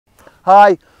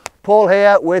Hi, Paul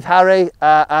here with Harry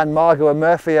and Margot and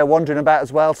Murphy are wandering about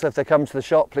as well, so if they come to the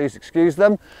shop please excuse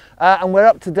them. And we're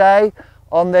up today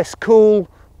on this cool,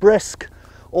 brisk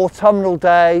autumnal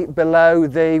day below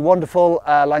the wonderful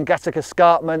Langatic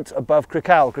escarpment above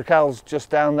Trekitt. Trekitt's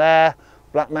just down there,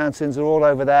 Black Mountains are all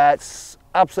over there. It's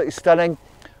absolutely stunning,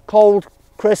 cold,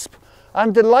 crisp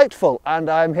and delightful, and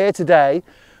I'm here today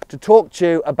to talk to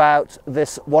you about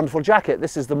this wonderful jacket.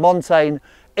 This is the Montane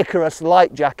Icarus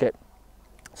Lite jacket.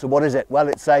 So what is it? Well,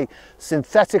 it's a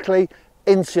synthetically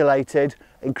insulated,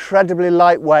 incredibly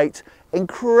lightweight,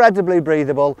 incredibly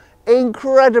breathable,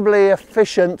 incredibly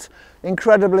efficient,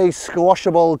 incredibly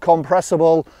squashable,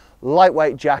 compressible,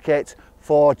 lightweight jacket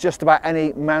for just about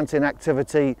any mountain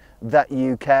activity that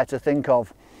you care to think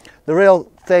of. The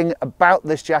real thing about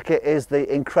this jacket is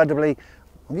the incredibly,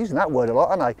 I'm using that word a lot,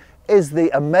 aren't I? Is the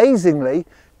amazingly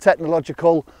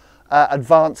technological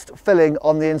advanced filling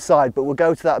on the inside, but we'll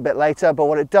go to that a bit later. But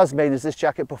what it does mean is this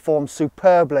jacket performs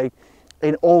superbly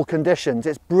in all conditions.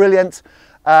 It's brilliant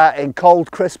in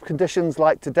cold, crisp conditions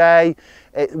like today.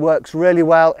 It works really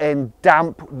well in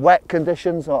damp, wet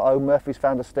conditions. Oh, Murphy's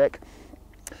found a stick.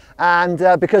 And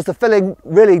because the filling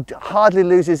really hardly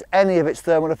loses any of its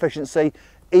thermal efficiency,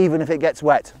 even if it gets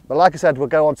wet. But like I said, we'll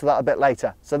go on to that a bit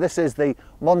later. So this is the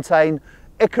Montane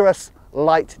Icarus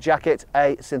Lite jacket,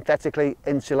 a synthetically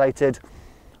insulated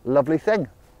lovely thing.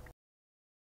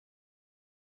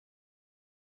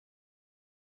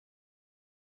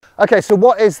 Okay, so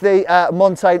what is the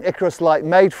Montane Icarus Lite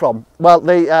made from? Well,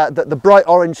 the bright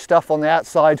orange stuff on the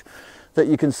outside that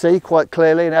you can see quite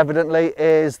clearly and evidently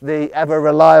is the ever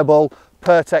reliable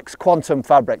Pertex Quantum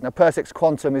fabric. Now, Pertex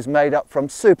Quantum is made up from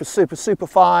super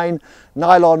fine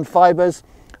nylon fibres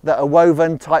that are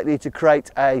woven tightly to create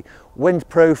a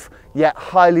windproof yet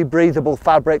highly breathable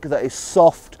fabric that is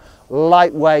soft,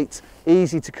 lightweight,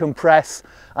 easy to compress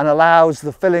and allows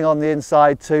the filling on the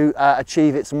inside to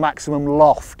achieve its maximum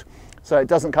loft. So it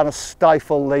doesn't kind of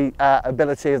stifle the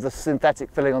ability of the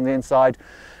synthetic filling on the inside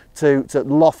to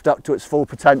loft up to its full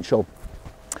potential.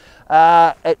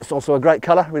 It's also a great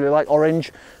colour, really like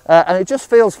orange, and it just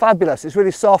feels fabulous. It's really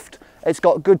soft. It's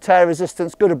got good tear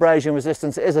resistance, good abrasion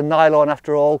resistance. It is a nylon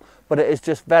after all, but it is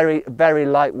just very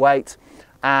lightweight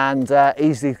and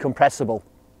easily compressible.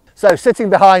 So sitting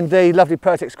behind the lovely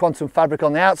Pertex Quantum fabric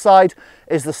on the outside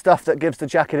is the stuff that gives the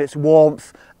jacket its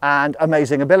warmth and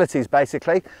amazing abilities,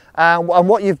 basically. And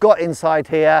what you've got inside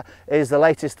here is the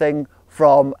latest thing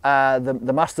from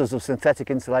the masters of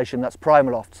synthetic insulation, that's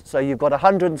PrimaLoft. So you've got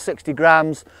 160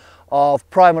 grams of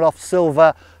PrimaLoft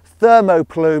Silver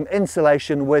Thermoplume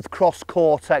insulation with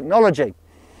cross-core technology.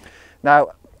 Now,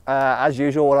 as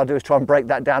usual, what I'll do is try and break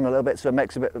that down a little bit so it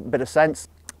makes a bit of sense.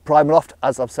 PrimaLoft,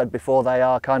 as I've said before, they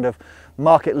are kind of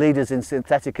market leaders in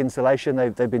synthetic insulation.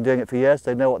 They've been doing it for years.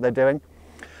 They know what they're doing.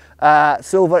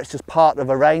 Silver, it's just part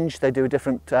of a range. They do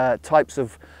different types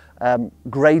of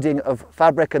grading of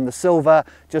fabric, and the silver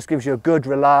just gives you a good,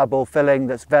 reliable filling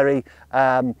that's very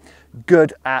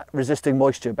good at resisting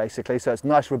moisture, basically. So it's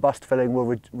nice, robust filling,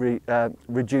 will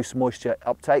reduce moisture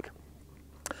uptake.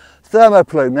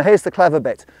 Thermoplume, now here's the clever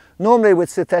bit. Normally with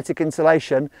synthetic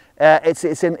insulation,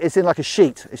 it's in like a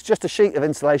sheet. It's just a sheet of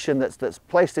insulation that's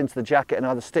placed into the jacket and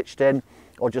either stitched in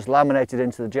or just laminated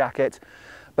into the jacket.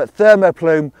 But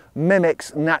Thermoplume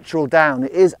mimics natural down.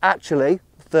 It is actually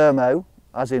thermo,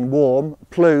 as in warm,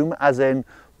 plume, as in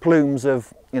plumes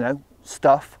of,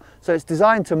 stuff. So it's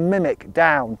designed to mimic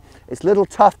down. It's little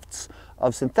tufts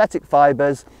of synthetic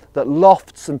fibres that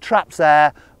lofts and traps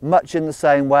air much in the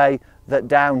same way that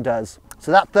down does.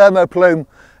 So that Thermoplume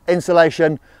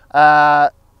insulation,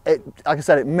 like I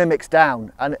said, it mimics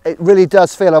down, and it really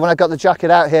does feel, when I got the jacket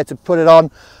out here to put it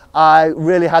on, I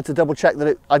really had to double check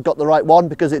that I'd got the right one,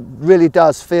 because it really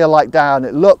does feel like down.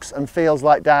 It looks and feels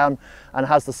like down and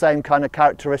has the same kind of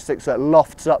characteristics, that it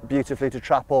lofts up beautifully to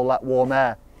trap all that warm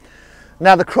air.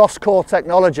 Now the cross-core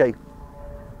technology.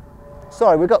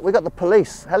 Sorry, we got the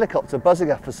police helicopter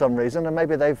buzzing up for some reason, and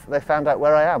maybe they found out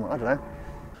where I am. I don't know.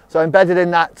 So embedded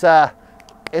in that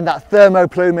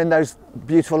Thermoplume, in those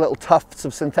beautiful little tufts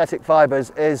of synthetic fibres,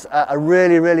 is a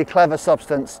really clever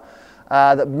substance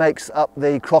that makes up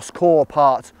the cross-core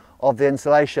part of the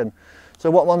insulation. So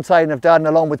what Montane have done,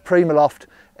 along with PrimaLoft,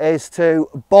 is to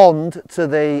bond to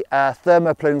the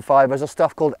Thermoplume fibres a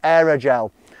stuff called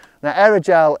aerogel. Now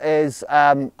aerogel is,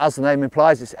 as the name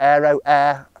implies, it's aero,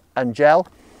 air and gel,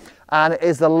 and it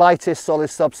is the lightest solid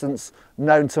substance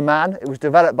known to man. It was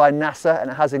developed by NASA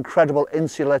and it has incredible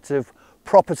insulative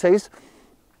properties.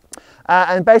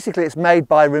 And basically it's made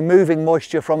by removing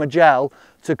moisture from a gel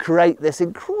to create this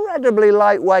incredibly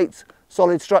lightweight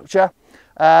solid structure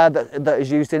that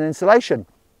is used in insulation.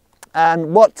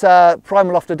 And what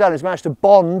PrimaLoft have done is managed to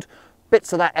bond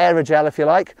bits of that aerogel, if you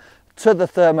like, to the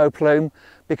thermoplume,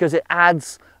 because it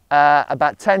adds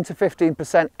about 10 to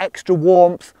 15% extra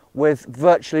warmth with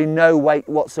virtually no weight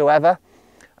whatsoever.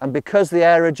 And because the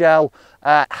aerogel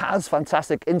has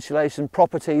fantastic insulation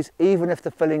properties, even if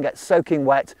the filling gets soaking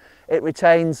wet, it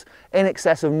retains in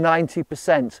excess of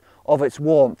 90% of its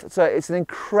warmth. So it's an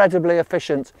incredibly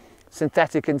efficient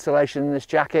synthetic insulation in this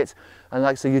jacket, and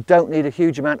like so, you don't need a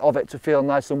huge amount of it to feel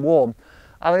nice and warm.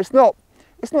 I mean, it's not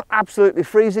absolutely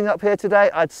freezing up here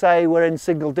today. I'd say we're in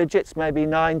single digits, maybe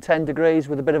 9-10 degrees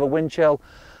with a bit of a wind chill,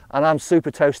 and I'm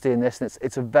super toasty in this, and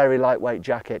it's a very lightweight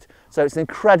jacket. So it's an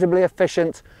incredibly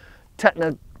efficient,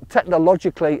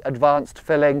 technologically advanced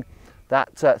filling,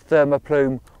 that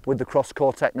thermoplume with the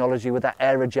cross-core technology, with that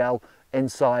aerogel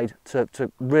inside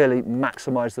to really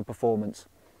maximise the performance.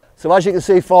 So as you can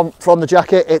see from the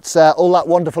jacket, it's all that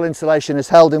wonderful insulation is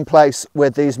held in place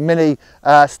with these mini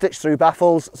stitch through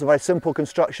baffles. It's a very simple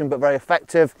construction but very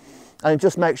effective, and it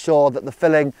just makes sure that the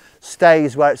filling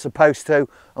stays where it's supposed to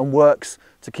and works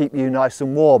to keep you nice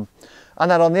and warm.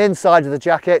 And then on the inside of the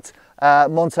jacket,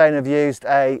 Montane have used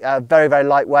a very, very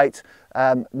lightweight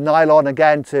nylon,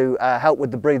 again, to help with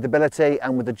the breathability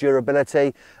and with the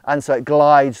durability, and so it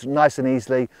glides nice and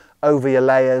easily over your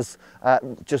layers.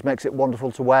 Just makes it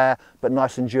wonderful to wear, but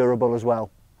nice and durable as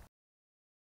well.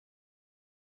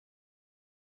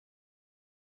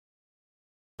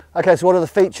 Okay, so what are the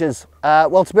features?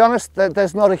 Well, to be honest,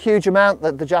 there's not a huge amount.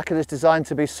 That the jacket is designed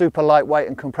to be super lightweight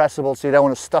and compressible, so you don't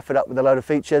want to stuff it up with a load of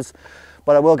features.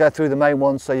 But I will go through the main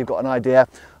ones so you've got an idea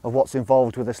of what's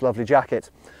involved with this lovely jacket.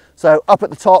 So up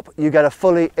at the top, you get a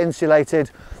fully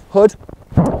insulated hood.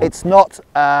 It's not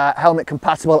helmet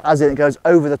compatible, as in it goes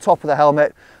over the top of the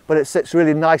helmet, but it sits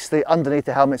really nicely underneath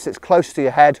the helmet, sits close to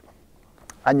your head,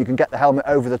 and you can get the helmet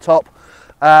over the top,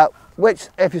 which,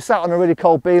 if you're sat on a really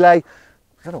cold belay,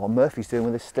 I don't know what Murphy's doing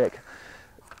with this stick.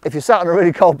 If you're sat on a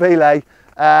really cold belay,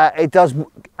 it does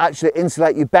actually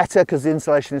insulate you better because the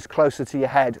insulation is closer to your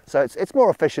head. So it's more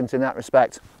efficient in that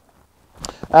respect.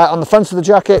 On the front of the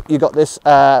jacket, you've got this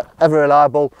ever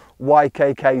reliable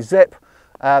YKK zip.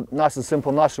 Nice and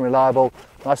simple, nice and reliable,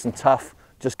 nice and tough.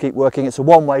 Just keep working. It's a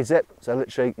one-way zip, so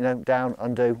literally, you know, down,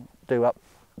 undo, do up,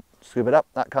 scoop it up,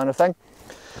 that kind of thing.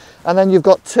 And then you've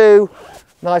got two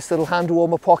nice little hand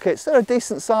warmer pockets. They're a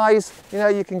decent size. You know,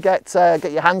 you can get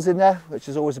your hands in there, which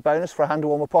is always a bonus for a hand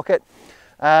warmer pocket.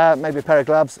 Maybe a pair of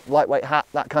gloves, lightweight hat,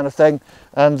 that kind of thing.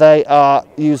 And they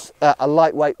use a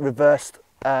lightweight reversed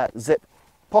zip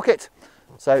pocket.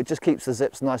 So it just keeps the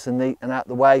zips nice and neat and out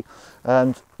the way.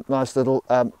 And nice little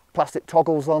plastic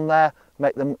toggles on there,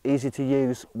 make them easy to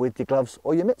use with your gloves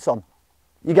or your mitts on.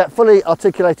 You get fully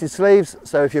articulated sleeves,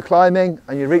 so if you're climbing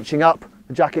and you're reaching up,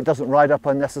 the jacket doesn't ride up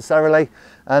unnecessarily,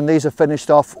 and these are finished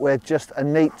off with just a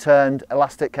neat turned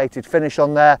elasticated finish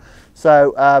on there,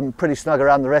 so pretty snug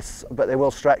around the wrists, but they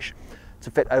will stretch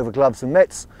to fit over gloves and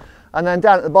mitts. And then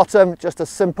down at the bottom, just a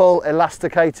simple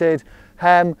elasticated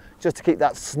hem, just to keep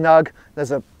that snug.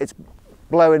 It's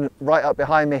blowing right up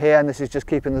behind me here, and this is just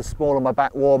keeping the small of my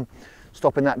back warm,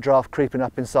 stopping that draft creeping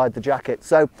up inside the jacket.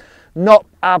 So not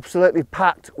absolutely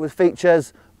packed with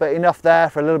features, but enough there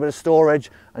for a little bit of storage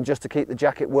and just to keep the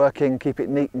jacket working, keep it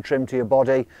neat and trim to your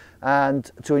body,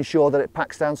 and to ensure that it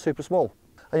packs down super small.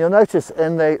 And you'll notice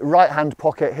in the right hand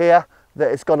pocket here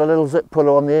that it's got a little zip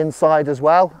puller on the inside as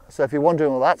well. So if you're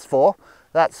wondering what that's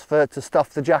for to stuff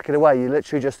the jacket away. You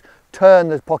literally just turn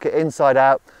the pocket inside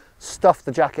out, stuff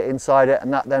the jacket inside it,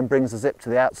 and that then brings the zip to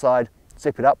the outside,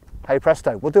 zip it up, hey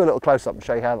presto. We'll do a little close-up and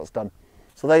show you how that's done.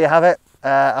 So there you have it.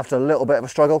 After a little bit of a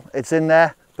struggle, it's in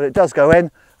there, but it does go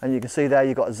in, and you can see there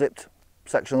you've got a zipped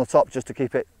section on the top just to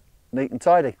keep it neat and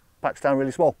tidy. Packs down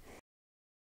really small.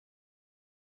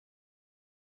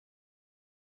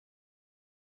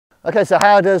 Okay, so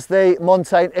how does the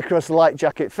Montane Icarus Lite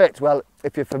jacket fit? Well,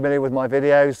 if you're familiar with my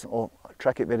videos, or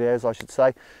Trekitt videos I should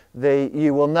say,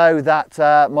 you will know that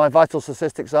my vital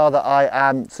statistics are that I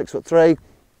am 6'3",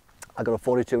 I've got a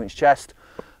 42-inch chest,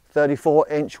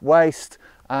 34-inch waist,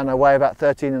 and I weigh about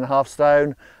 13.5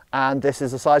 stone, and this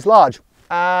is a size large.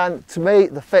 And to me,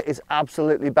 the fit is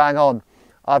absolutely bang on.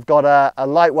 I've got a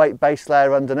lightweight base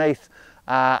layer underneath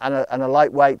and a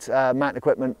lightweight mount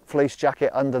equipment fleece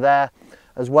jacket under there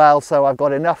as well. So I've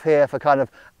got enough here for kind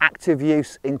of active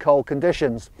use in cold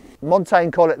conditions. Montane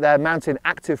call it their Mountain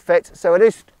Active Fit. So it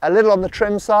is a little on the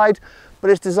trim side, but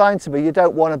it's designed to be. You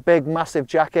don't want a big, massive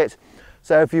jacket.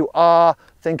 So if you are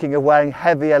thinking of wearing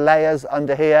heavier layers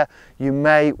under here, you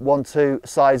may want to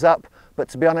size up. But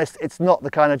to be honest, it's not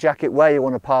the kind of jacket where you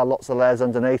want to pile lots of layers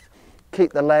underneath.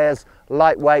 Keep the layers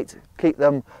lightweight, keep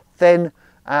them thin,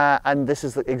 and this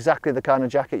is exactly the kind of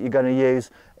jacket you're going to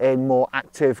use in more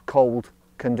active cold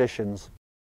conditions.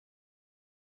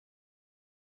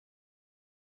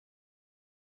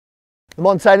 The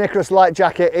Montane Icarus Lite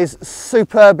jacket is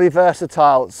superbly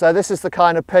versatile. So this is the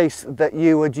kind of piece that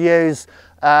you would use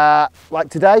like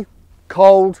today,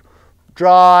 cold,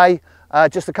 dry,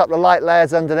 just a couple of light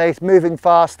layers underneath, moving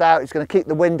fast out. It's going to keep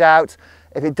the wind out.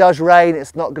 If it does rain,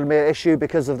 it's not going to be an issue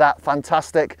because of that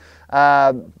fantastic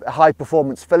high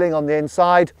performance filling on the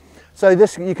inside. So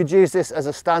this, you could use this as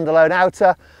a standalone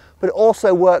outer, but it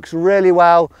also works really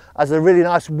well as a really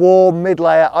nice warm mid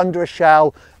layer under a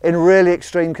shell in really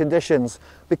extreme conditions.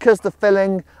 Because the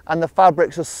filling and the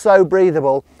fabrics are so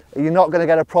breathable, you're not going to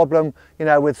get a problem, you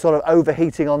know, with sort of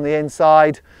overheating on the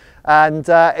inside. And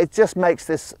it just makes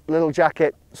this little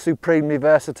jacket supremely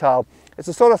versatile. It's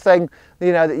the sort of thing,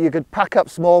 you know, that you could pack up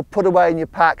small, put away in your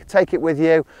pack, take it with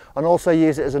you, and also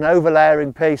use it as an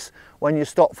overlayering piece when you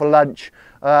stop for lunch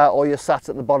or you're sat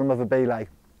at the bottom of a belay.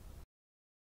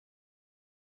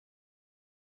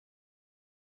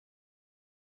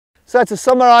 So to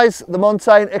summarise the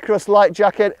Montane Icarus Lite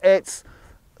jacket, it's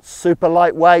super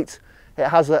lightweight. It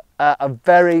has a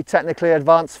very technically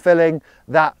advanced filling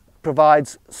that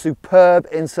provides superb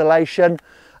insulation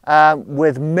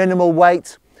with minimal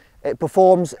weight. It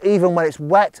performs even when it's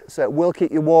wet, so it will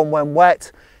keep you warm when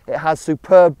wet. It has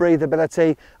superb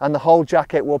breathability, and the whole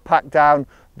jacket will pack down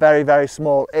very, very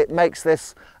small. It makes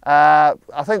this, I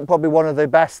think, probably one of the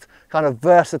best kind of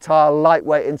versatile,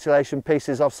 lightweight insulation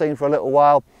pieces I've seen for a little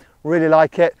while. Really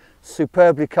like it,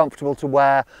 superbly comfortable to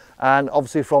wear, and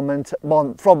obviously from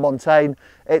Montane,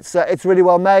 it's really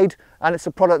well made, and it's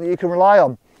a product that you can rely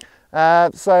on.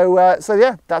 So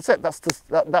yeah, that's it.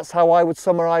 That's how I would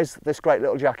summarise this great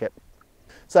little jacket.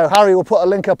 So Harry will put a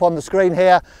link up on the screen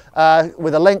here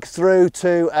with a link through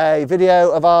to a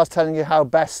video of ours telling you how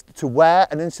best to wear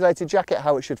an insulated jacket,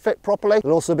 how it should fit properly.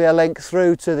 There'll also be a link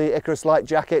through to the Icarus Lite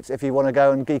jacket if you want to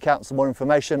go and geek out some more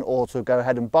information or to go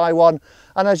ahead and buy one.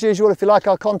 And as usual, if you like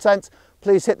our content,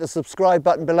 please hit the subscribe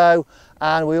button below,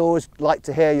 and we always like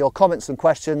to hear your comments and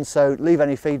questions, so leave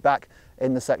any feedback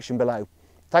in the section below.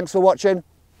 Thanks for watching.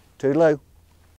 Toodaloo.